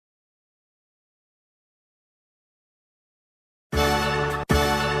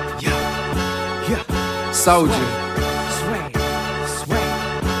Soulja.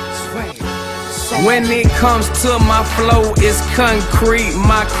 When it comes to my flow, it's concrete.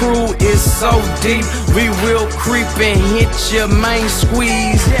 My crew is so deep, we will creep and hit your main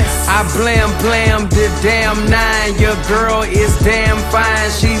squeeze. I blam the damn nine. Your girl is damn fine,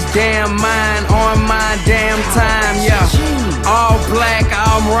 she's damn mine on my damn time. Yeah, all black,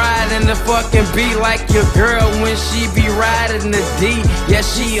 I'm riding the fucking beat like your girl when she be riding the D. Yeah,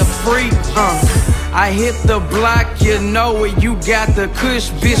 she a freak. I hit the block, you know it, you got the kush,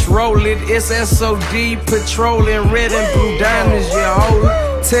 bitch, roll it. It's SOD, patrolling red and blue diamonds, you hold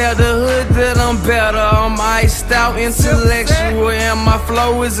it. Tell the hood that I'm better, I'm iced out, intellectual, and my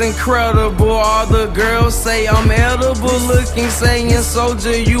flow is incredible. All the girls say I'm edible, looking, saying,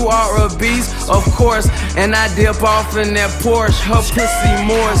 Soulja, you are a beast, of course. And I dip off in that Porsche, her pussy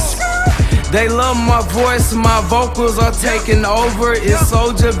Morse. They love my voice, my vocals are taking over. It's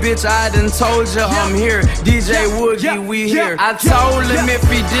Soulja, bitch, I done told ya I'm here. DJ Woogie, we here. I told him if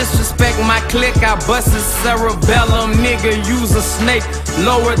he disrespect my clique, I bust his cerebellum. Nigga, use a snake,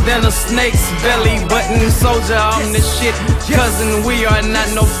 lower than a snake's belly button. Soulja, I'm the shit, cousin, we are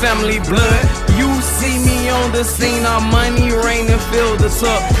not no family blood. You see me on the scene, our money rain and fill the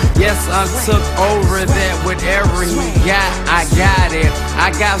tub. Yes, I took over that, whatever he got, I got it.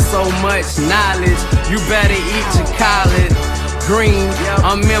 I got so much knowledge, you better eat your collard green.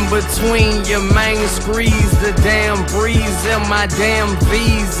 I'm in between your main screeds, the damn breeze in my damn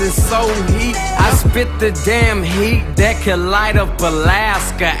V's is so heat. I spit the damn heat that could light up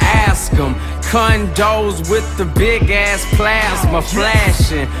Alaska, ask 'em. Condos with the big ass plasma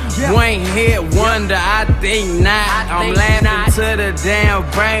flashing. One hit wonder, I think not. I'm laughing to the damn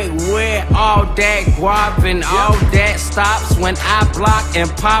bank with all that guap and all that stops when I block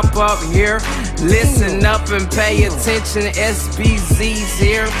and pop up here. Listen up and pay attention, SBZ's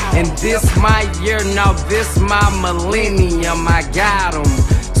here. And this my year, now this my millennium, I got 'em.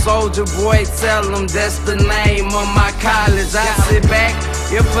 Soulja boy, tell him that's the name of my college. I sit back,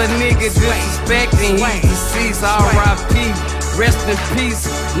 if a nigga disrespecting, he deceased, R.I.P. Rest in peace,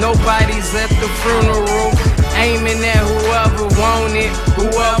 nobody's at the funeral. Aiming at whoever want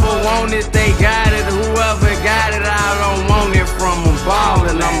it, they got it. Whoever got it, I don't want it from them.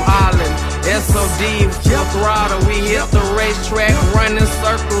 Ballin', I'm hollin'. SOD, full throttle, we hit the racetrack, running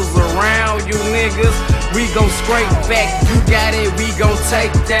circles around you niggas. We gon' scrape back, you got it, we gon'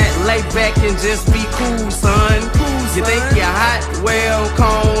 take that. Lay back and just be cool, son. You think you're hot? Well,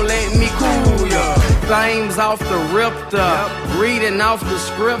 come let me cool ya. Flames off the ripped up, reading off the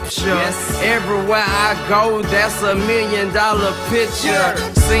scripture. Everywhere I go, that's $1 million picture.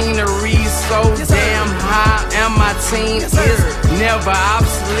 Scenery so damn high, and my team is never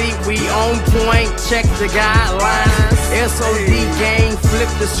obsolete. We on point, check the guidelines. SOD gang, flip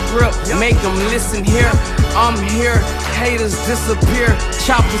the script, make them listen here. I'm here, haters disappear,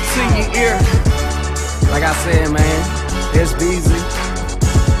 choppers to your ear. Like I said, man, it's BZ.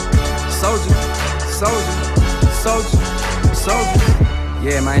 Soulja, Soulja, Soulja, Soulja.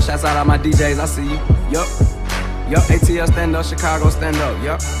 Yeah, man, shouts out all my DJs, I see you. Yup, ATL stand up, Chicago stand up,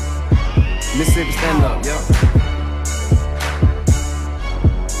 yup. Mississippi stand up,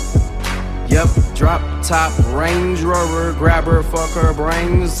 yup, drop top Range Rover, grab her, fuck her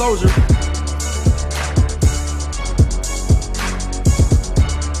brains, Soulja.